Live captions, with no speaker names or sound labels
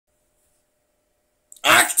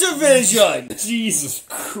Activision! Jesus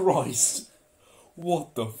Christ.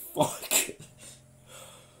 What the fuck?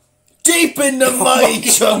 Deep in the mighty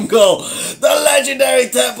jungle, the legendary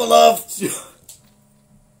temple of...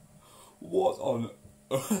 What on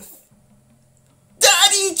earth?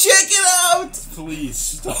 Daddy, check it out! Please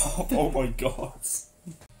stop. Oh my god.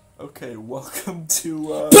 Okay, welcome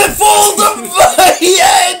to, Pitfall the Mighty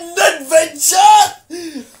Adventure!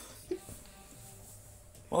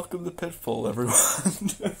 Welcome to Pitfall, everyone.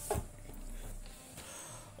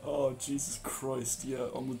 Oh, Jesus Christ, yeah,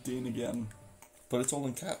 I'm with Dean again. But it's all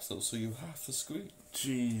in caps though, so you have to scream.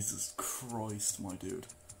 Jesus Christ, my dude.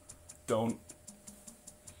 Don't.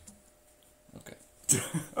 Okay.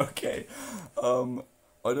 Okay.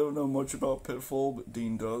 I don't know much about Pitfall, but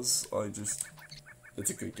Dean does. It's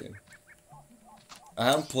a good game. I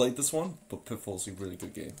haven't played this one, but Pitfall's a really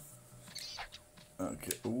good game.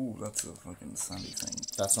 Okay. Ooh, that's a fucking sandy thing.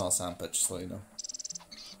 That's not a sand pitch, so you know.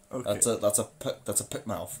 Okay. That's a pit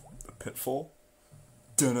mouth. A Pitfall?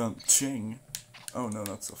 Dun ching. Oh no,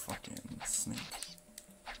 that's a fucking snake.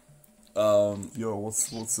 Yo, what's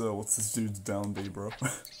this dude's down B, bro?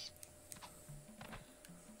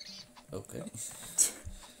 Okay.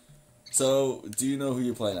 So, do you know who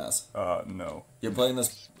you're playing as? No. You're playing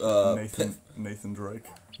as Nathan Drake.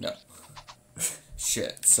 No.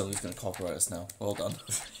 Shit, somebody's gonna copyright us now. Well done.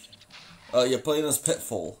 You're playing as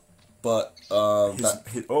Pitfall, but oh,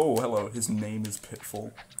 hello. His name is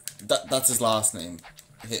Pitfall. That's his last name,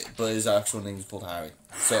 but his actual name is called Harry.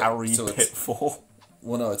 Harry Pitfall.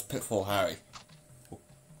 Well, no, it's Pitfall Harry.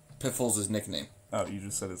 Pitfall's his nickname. Oh, you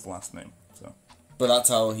just said his last name, so. But that's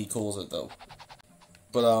how he calls it, though.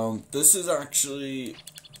 But this is actually,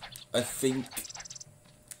 I think,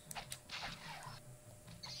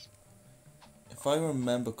 if I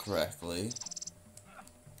remember correctly.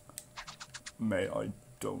 Mate, I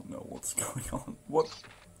don't know what's going on. What?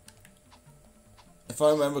 If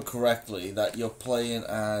I remember correctly, that you're playing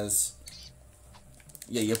as...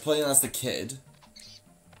 Yeah, you're playing as the kid.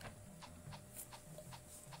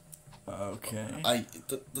 Okay.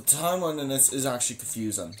 The timeline in this is actually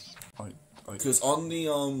confusing. Because on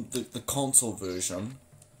the console version,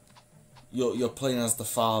 you're playing as the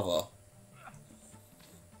father.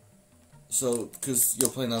 So, because you're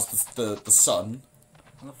playing as the son.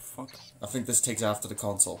 What the fuck? I think this takes after the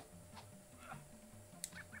console.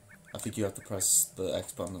 I think you have to press the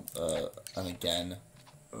X button and again.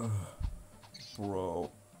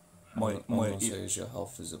 Bro, my says your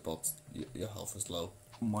health is low.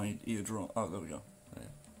 My eardrum. Oh, there we go. Yeah.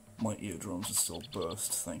 My eardrums are still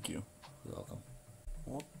burst. Thank you. You're welcome.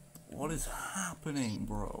 What is happening,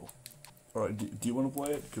 bro? All right, do you want to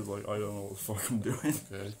play it? Because like I don't know what the fuck I'm doing.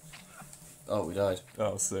 Okay. Oh, we died.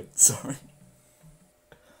 Oh, sick. Sorry.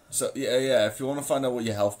 So yeah. If you want to find out what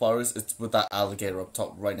your health bar is, it's with that alligator up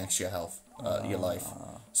top, right next to your health, your life.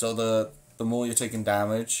 So the more you're taking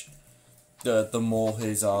damage, the more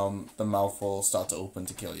his the mouth will start to open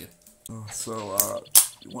to kill you. So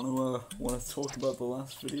you wanna talk about the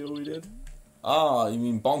last video we did? Ah, you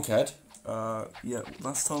mean Bonkhead? Yeah.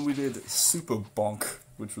 Last time we did Super Bonk,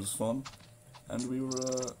 which was fun, and we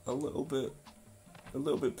were a little bit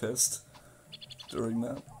pissed during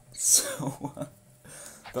that. So.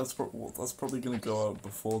 That's probably gonna go out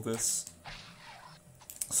before this.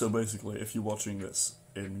 So basically, if you're watching this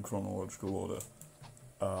in chronological order,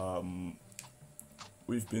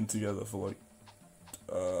 we've been together for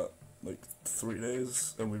like 3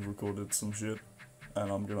 days, and we've recorded some shit, and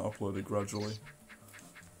I'm gonna upload it gradually.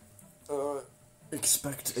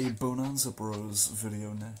 Expect a Bonanza Bros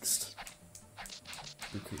video next,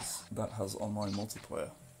 because that has online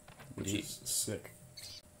multiplayer, which is sick.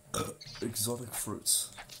 Exotic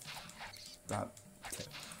fruits. Okay.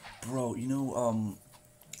 Bro, you know,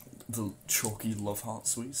 the chalky Love Heart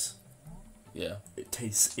sweets? Yeah. It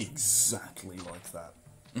tastes exactly like that.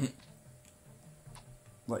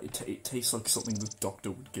 Like, it tastes like something the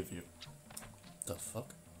doctor would give you. The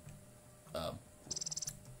fuck?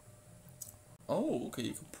 Oh, okay,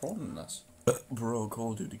 you can prawn this. Bro,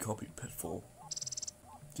 Call of Duty copied Pitfall.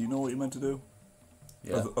 Do you know what you meant to do?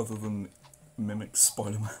 Yeah. Other than mimic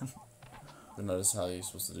Spider-Man. But notice how you're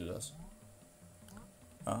supposed to do this.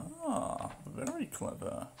 Ah, very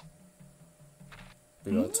clever.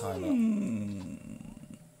 We got a timer.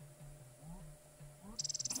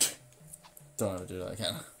 Don't ever do that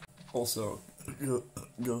again. Also,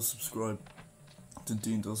 go subscribe to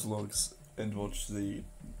Dean Does Vlogs and watch the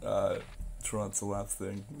Try to Laugh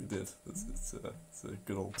thing we did. It's a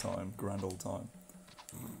good old time, grand old time.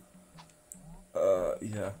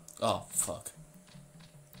 Yeah. Oh, fuck.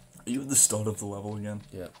 Are you at the start of the level again?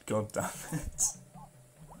 Yeah. God damn it.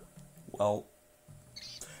 Well,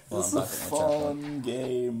 Well, It's I'm a back at my checkpoint. fun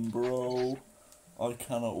game, bro. I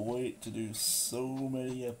cannot wait to do so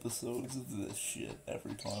many episodes of this shit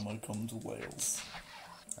every time I come to Wales.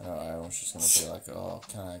 I know, everyone's just gonna be like, oh,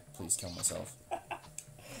 can I please kill myself?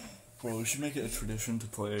 Bro, we should make it a tradition to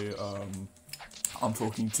play, I'm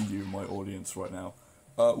talking to you, my audience, right now.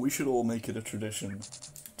 We should all make it a tradition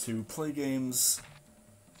to play games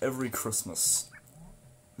every Christmas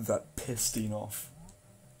that piss Dean off.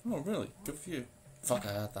 Oh, really? Good for you. Fuck,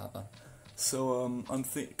 I had that then. So,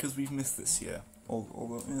 because we've missed this year,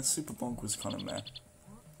 although Super Bonk was kind of meh.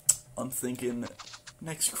 I'm thinking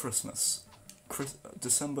next Christmas,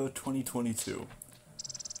 December 2022,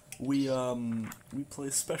 we play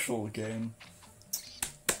a special game,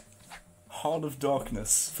 Heart of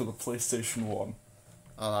Darkness for the PlayStation 1.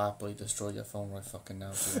 I'll happily destroy your phone right fucking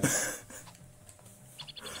now, too.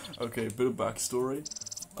 Okay, bit of backstory.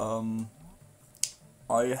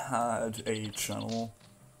 I had a channel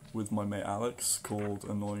with my mate Alex called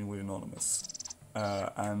Annoyingly Anonymous.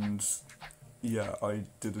 And yeah, I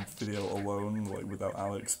did a video alone, like without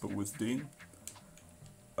Alex, but with Dean,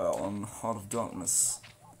 on Heart of Darkness.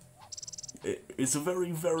 It's a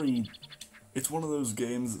very, it's one of those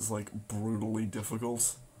games that's like brutally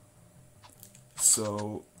difficult.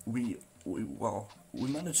 So we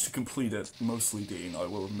managed to complete it, mostly Dean, I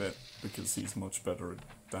will admit, because he's much better at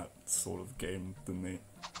that sort of game than me.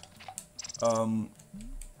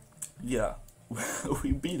 Yeah,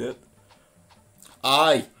 we beat it.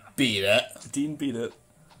 I beat it. Dean beat it.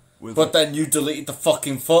 But then you deleted the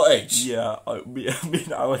fucking footage. Yeah, me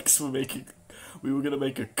and Alex were gonna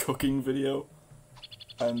make a cooking video,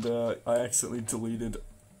 and I accidentally deleted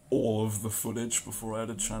all of the footage before I had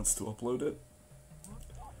a chance to upload it.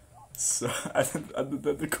 So, and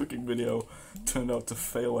then the cooking video turned out to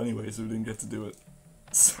fail anyway, so we didn't get to do it.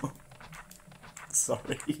 So,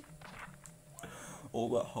 sorry. All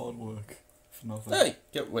that hard work for nothing. Hey,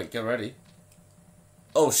 get ready.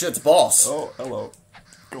 Oh shit, the boss. Oh, hello.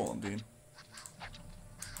 Go on, Dean.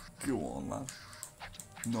 Go on, lad.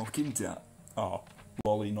 Knock him down. Oh,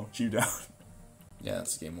 Lolly knocked you down. Yeah,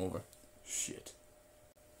 it's game over. Shit.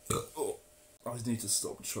 Oh, I need to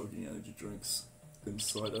stop chugging energy drinks in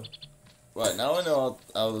cider. Right, now I know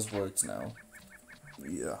how this works now.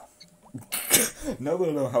 Yeah. Now that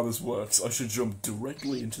I know how this works, I should jump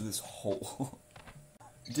directly into this hole.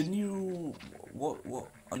 Didn't you... What?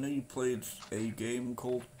 I know you played a game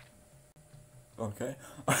called... Okay.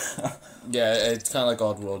 Yeah, it's kind of like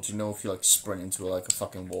Oddworld. You know, if you like sprint into like a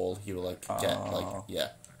fucking wall, he'll like get like yeah,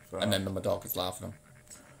 and then the dog is laughing at him.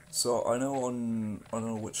 So I don't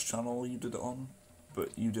know which channel you did it on,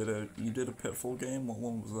 but you did a Pitfall game. What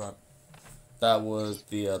one was that? That was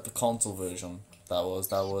the console version. That was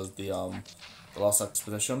the Lost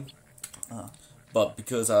Expedition. But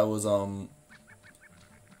because I was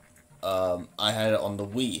I had it on the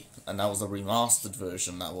Wii, and that was a remastered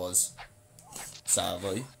version. That was,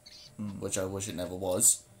 sadly, which I wish it never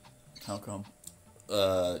was. How come?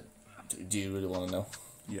 Do you really want to know?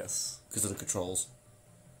 Yes. Because of the controls.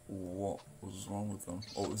 What was wrong with them?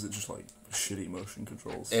 Or was it just like shitty motion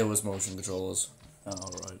controls? It was motion controllers. Oh,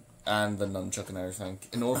 right. And the nunchuck and everything.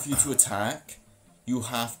 In order for you to attack, you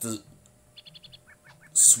have to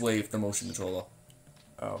swave the motion controller.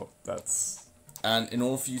 Oh, that's... And in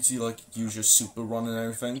order for you to like use your super run and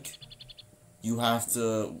everything, you have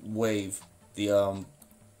to wave the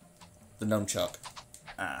nunchuck.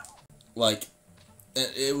 Like,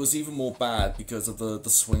 it was even more bad because of the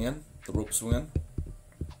swinging, the rope swinging.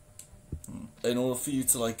 In order for you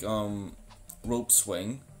to like rope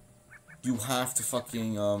swing, you have to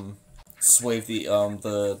fucking swave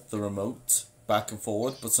the remote back and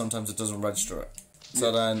forward, but sometimes it doesn't register it. So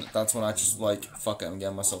then that's when I just like, fuck it, I'm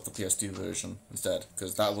getting myself the PS2 version instead,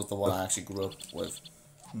 because that was the one I actually grew up with.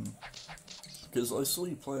 Because I saw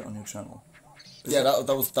you play it on your channel. Yeah,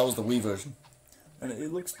 that was the Wii version. And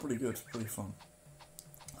it looks pretty good, pretty fun.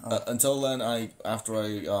 Until then, after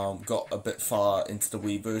I got a bit far into the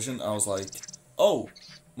Wii version, I was like, oh,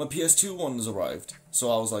 my PS2 one has arrived. So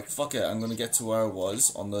I was like, fuck it, I'm gonna get to where I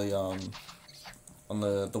was on the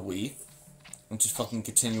Wii, and just fucking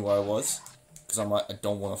continue where I was, because I'm like, I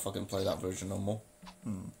don't want to fucking play that version no more.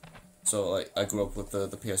 So like, I grew up with the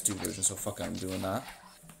PS2 version, so fuck it, I'm doing that.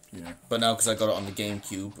 Yeah. But now, because I got it on the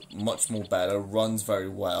GameCube, much more better, runs very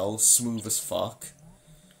well, smooth as fuck,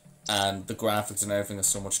 and the graphics and everything is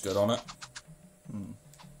so much good on it.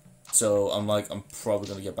 So I'm like, I'm probably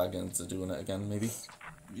gonna get back into doing it again, maybe.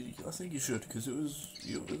 I think you should, because it was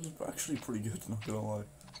actually pretty good, not gonna lie.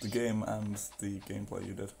 The game and the gameplay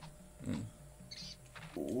you did.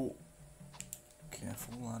 Oh.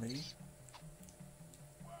 Careful, laddie.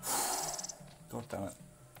 God damn it.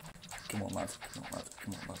 Come on, lad. Come on, lad.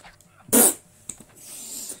 Come on, lad.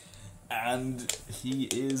 And he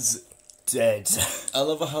is dead. I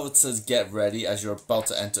love how it says get ready as you're about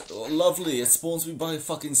to enter. Oh, lovely, it spawns me by a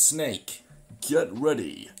fucking snake. Get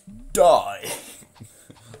ready. Die.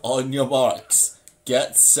 On your marks,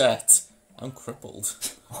 get set. I'm crippled.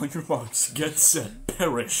 On your marks, get set,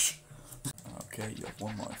 perish. Okay, you have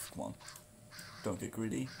 1 life. Come on. Don't get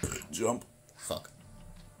greedy. Jump. Fuck.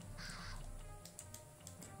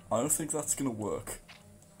 I don't think that's gonna work.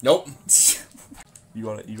 Nope. You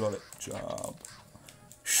got it, you got it. Job.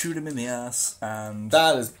 Shoot him in the ass and...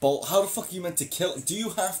 That is bull. How the fuck are you meant to kill? Do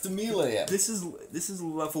you have to melee him? This is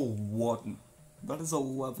level 1. That is a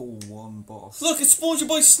level 1 boss. Look, it spawns you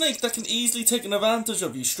by a snake that can easily take an advantage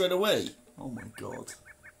of you straight away. Oh my god.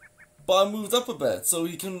 But I moved up a bit so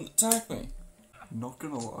he can attack me. Not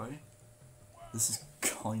gonna lie. This is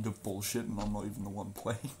kind of bullshit and I'm not even the one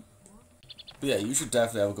playing. But yeah, you should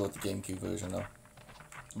definitely have a go at the GameCube version though.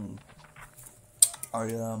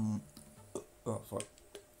 Oh fuck.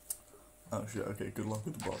 Oh shit, okay, good luck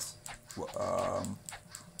with the boss.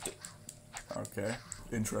 Okay.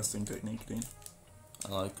 Interesting technique, Dean.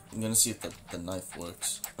 I'm gonna see if the knife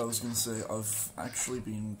works. I was gonna say, I've actually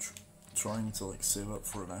been trying to like save up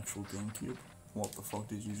for an actual GameCube. What the fuck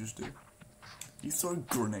did you just do? You throw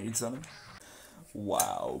grenades at him?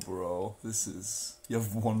 Wow, bro. This is... You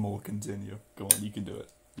have 1 more continue. Go on, you can do it.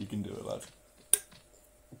 You can do it, lad.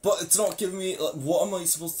 But it's not giving me... Like, what am I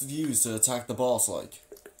supposed to use to attack the boss, like?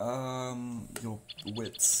 Your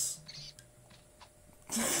wits.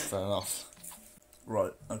 Fair enough.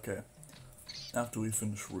 Right, okay. After we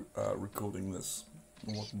finish recording this,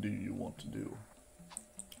 what do you want to do?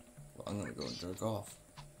 Well, I'm gonna go and jerk off.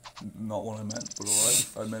 Not what I meant, but alright.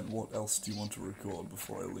 I meant what else do you want to record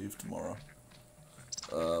before I leave tomorrow?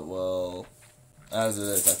 Well, as it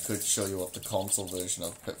is, I could show you what the console version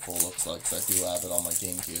of Pitfall looks like, because I do have it on my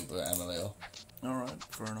GameCube with Emilio. Alright,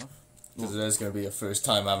 fair enough. Because it is going to be a first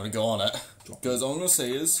time having to go on it. Because all I'm going to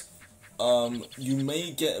say is, you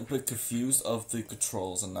may get a bit confused of the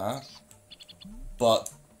controls and that, but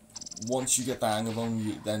once you get the hang of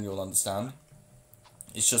them, then you'll understand.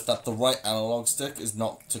 It's just that the right analog stick is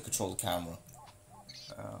not to control the camera.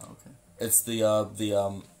 Okay. It's the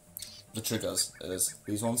triggers. It is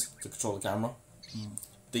these ones to control the camera.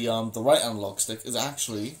 The right analog stick is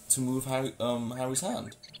actually to move Harry's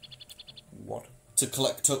hand. What? To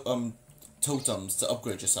collect totems to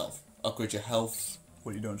upgrade yourself, upgrade your health.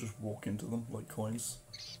 Well, you don't just walk into them like coins?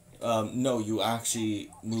 No, you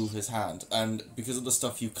actually move his hand, and because of the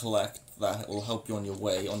stuff you collect that will help you on your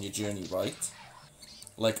way, on your journey, right?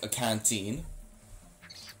 Like a canteen,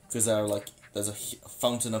 because there's a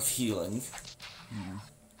fountain of healing.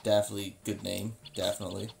 Definitely good name,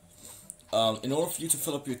 definitely. In order for you to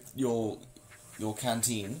fill up your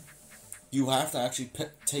canteen, you have to actually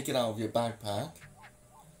take it out of your backpack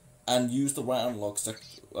and use the right analog stick.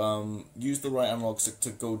 Use the right analog stick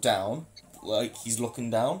to go down, like he's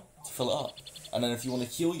looking down, to fill it up. And then if you want to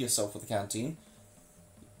heal yourself with the canteen,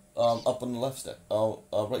 up on the left stick,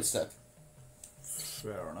 right stick.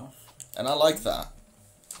 Fair enough. And I like that.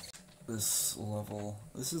 This is level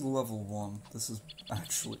 1. This is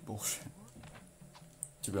actually bullshit.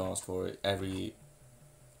 To be honest, Corey, every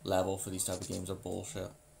level for these type of games are bullshit.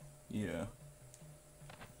 Yeah.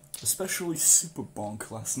 Especially Super Bonk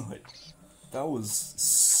last night. That was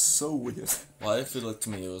so weird. Well, I feel like to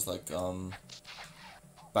me it was like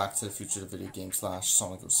Back to the Future the video game /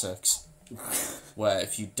 Sonic 06. Where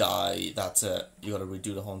if you die, that's it. You gotta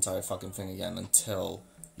redo the whole entire fucking thing again until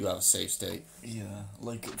you have a save state. Yeah,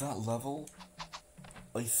 like that level,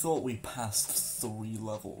 I thought we passed 3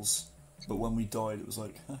 levels, but when we died it was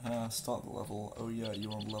like, haha, start the level, oh yeah,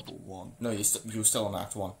 you're on level 1. No, you're still on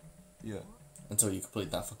Act 1. Yeah. Until you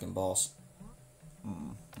complete that fucking boss.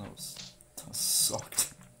 That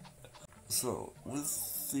sucked. So,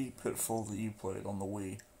 with the Pitfall that you played on the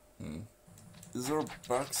Wii, is there a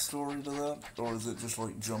backstory to that? Or is it just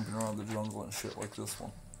like jumping around the jungle and shit like this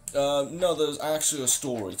one? No, there's actually a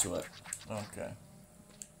story to it. Okay.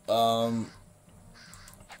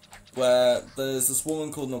 Where there's this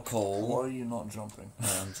woman called Nicole. Why are you not jumping?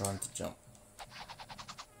 I'm trying to jump.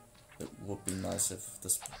 It would be nice if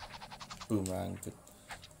this boomerang could...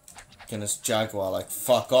 Can this jaguar, like,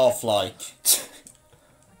 fuck off, like...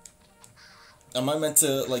 Am I meant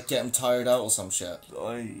to, like, get him tired out or some shit?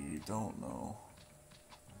 I don't know.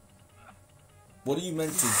 What are you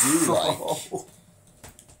meant to do, like?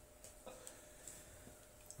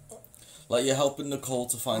 Like, you're helping Nicole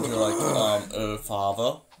to find her, like, her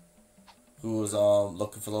father, who was,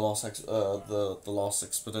 looking for the lost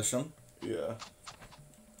expedition. Yeah.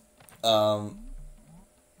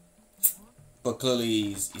 but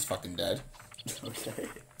clearly he's fucking dead. Okay.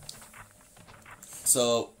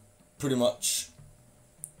 So, pretty much,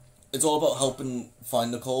 it's all about helping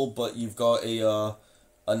find Nicole, but you've got a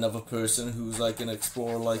another person who's like an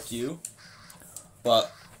explorer like you,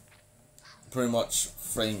 but pretty much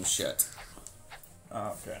frame shit.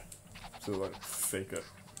 Ah, okay. So like fake it.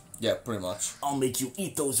 Yeah, pretty much. I'll make you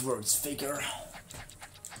eat those words, faker.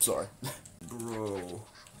 Sorry. Bro.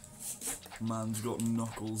 Man's got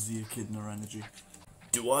Knuckles the Echidna energy.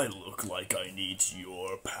 Do I look like I need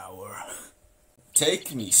your power?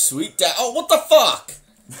 Take me, sweet dad. Oh, what the fuck?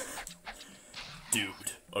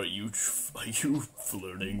 Dude, are you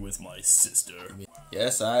flirting with my sister?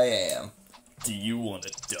 Yes, I am. Do you want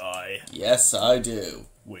to die? Yes, I do.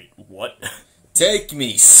 Wait, what? Take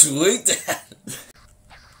me, sweet dad.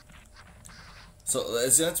 So,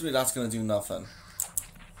 essentially that's gonna do nothing.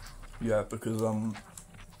 Yeah, because,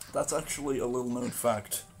 that's actually a little known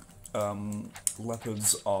fact.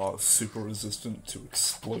 Leopards are super resistant to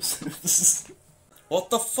explosives. What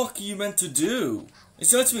the fuck are you meant to do?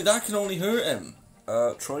 Essentially that can only hurt him.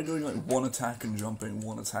 Try doing like one attack and jumping,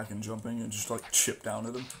 and just like chip down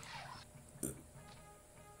at him.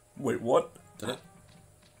 Wait, what? Did it?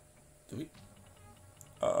 Did we?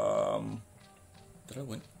 Did I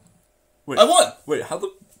win? Wait, I won! Wait, how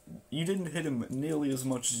the... You didn't hit him nearly as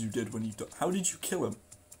much as you did when you... How did you kill him?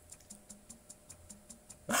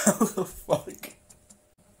 How the fuck? Did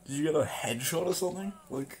you get a headshot or something?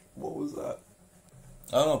 Like, what was that?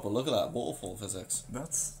 I don't know, but look at that waterfall physics.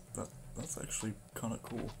 That's actually kind of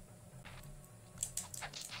cool.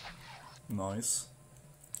 Nice.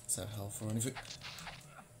 Is that health or anything?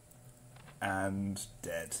 And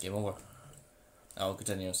dead. Game over. Oh,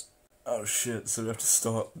 continues. Oh shit, so we have to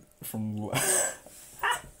start from...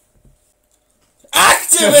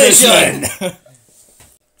 Activision!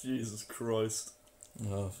 Jesus Christ.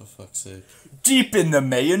 Oh, for fuck's sake. Deep in the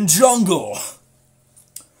Mayan jungle!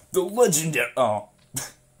 The legendary... Oh.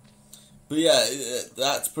 But yeah,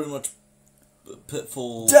 that's pretty much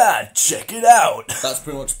Pitfall... Dad, check it out! That's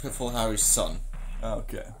pretty much Pitfall Harry's son.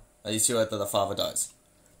 Okay. You see right there, the father dies.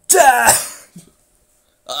 Dad!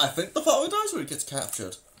 I think the father dies or he gets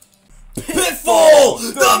captured. Pitfall!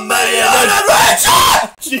 The Mayan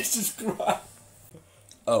Adventure! Jesus Christ.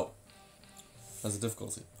 Oh. There's a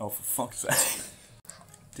difficulty. Oh, for fuck's sake.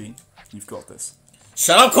 Dean, you've got this.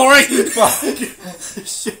 Shut up, Corey! Fuck!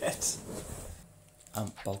 Shit. I'm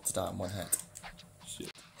about to die in one hit.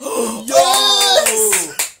 Shit.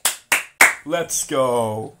 Yes! Let's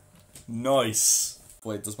go. Nice.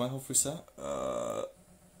 Wait, does my health reset? Nope.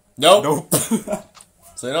 Nope.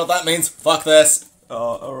 So you know what that means? Fuck this.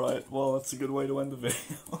 Alright. Well, that's a good way to end the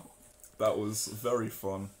video. That was very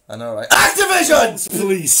fun. I know, right? Activision!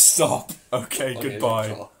 Please stop. Okay,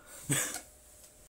 goodbye.